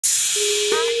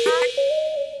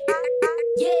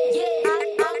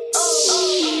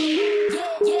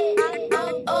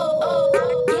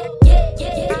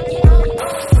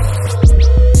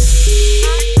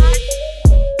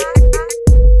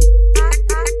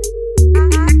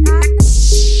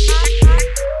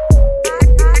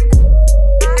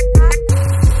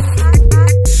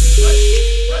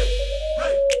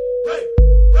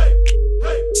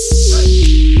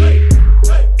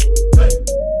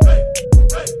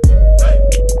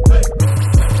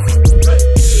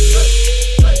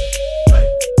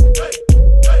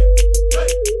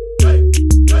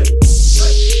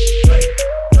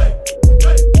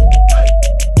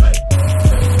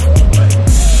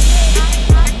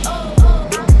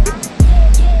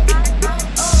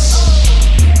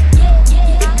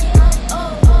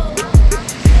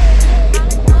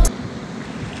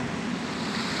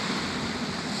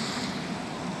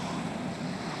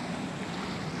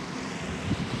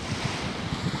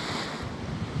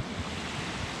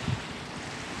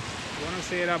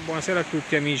Buonasera a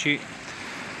tutti amici.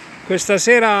 Questa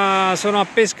sera sono a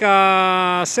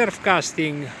pesca surf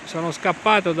casting, sono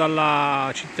scappato dalla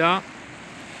città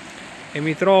e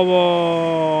mi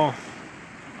trovo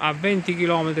a 20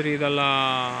 km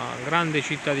dalla grande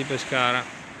città di Pescara,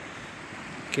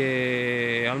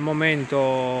 che al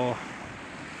momento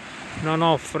non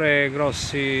offre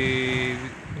grosse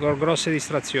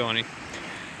distrazioni.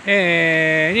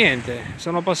 E niente,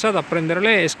 sono passato a prendere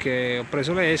le esche, ho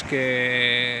preso le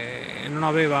esche e non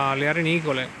aveva le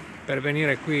arenicole per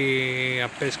venire qui a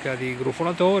pesca di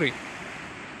grufolatori,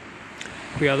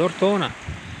 qui ad Ortona,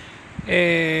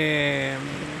 e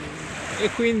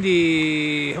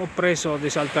quindi ho preso dei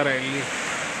saltarelli,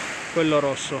 quello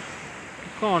rosso,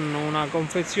 con una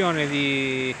confezione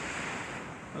di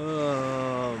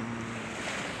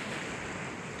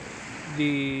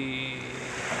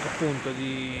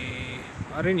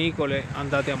arenicole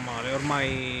andate a male,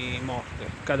 ormai morte,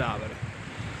 cadavere,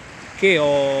 che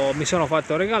mi sono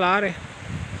fatto regalare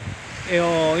e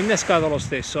ho innescato lo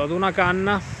stesso ad una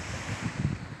canna.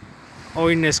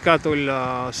 Ho innescato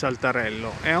il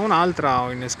saltarello e a un'altra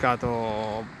ho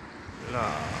innescato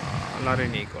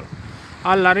l'arenicola.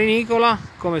 All'arenicola,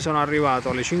 come sono arrivato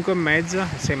alle 5:30,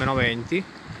 6:20,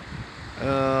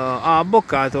 ha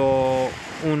abboccato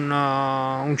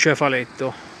un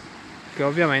cefaletto che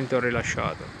ovviamente ho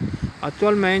rilasciato.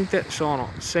 Attualmente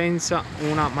sono senza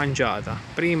una mangiata,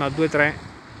 prima 2-3,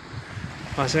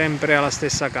 ma sempre alla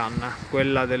stessa canna,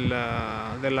 quella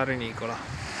dell'arenicola.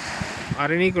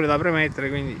 Arenicole da premettere,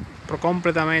 quindi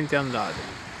completamente andate.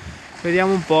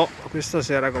 Vediamo un po' questa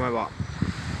sera come va.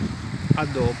 A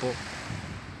dopo.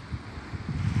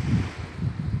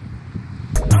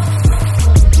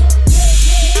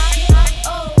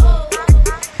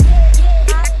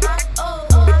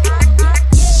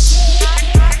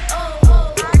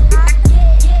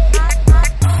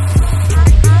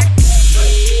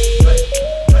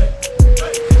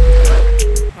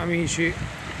 Amici,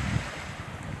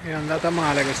 è andata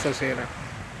male questa sera,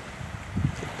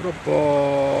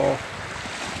 purtroppo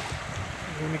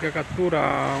l'unica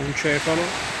cattura un cefalo,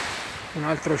 un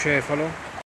altro cefalo,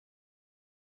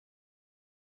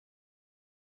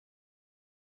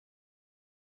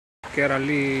 che era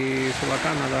lì sulla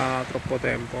canna da troppo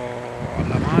tempo,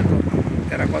 allamato,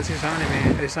 era quasi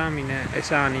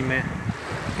esanime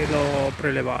e l'ho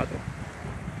prelevato.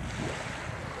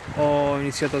 Ho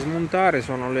iniziato a smontare,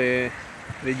 sono le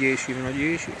 10, meno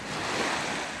 10,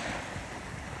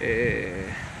 e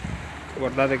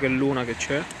guardate che luna che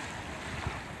c'è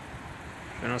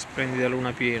una splendida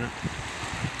luna piena.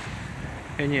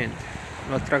 E niente,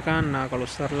 l'altra canna con lo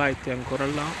starlight è ancora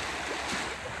là.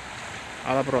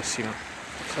 Alla prossima,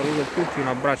 saluto a tutti, un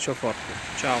abbraccio forte,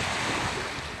 ciao.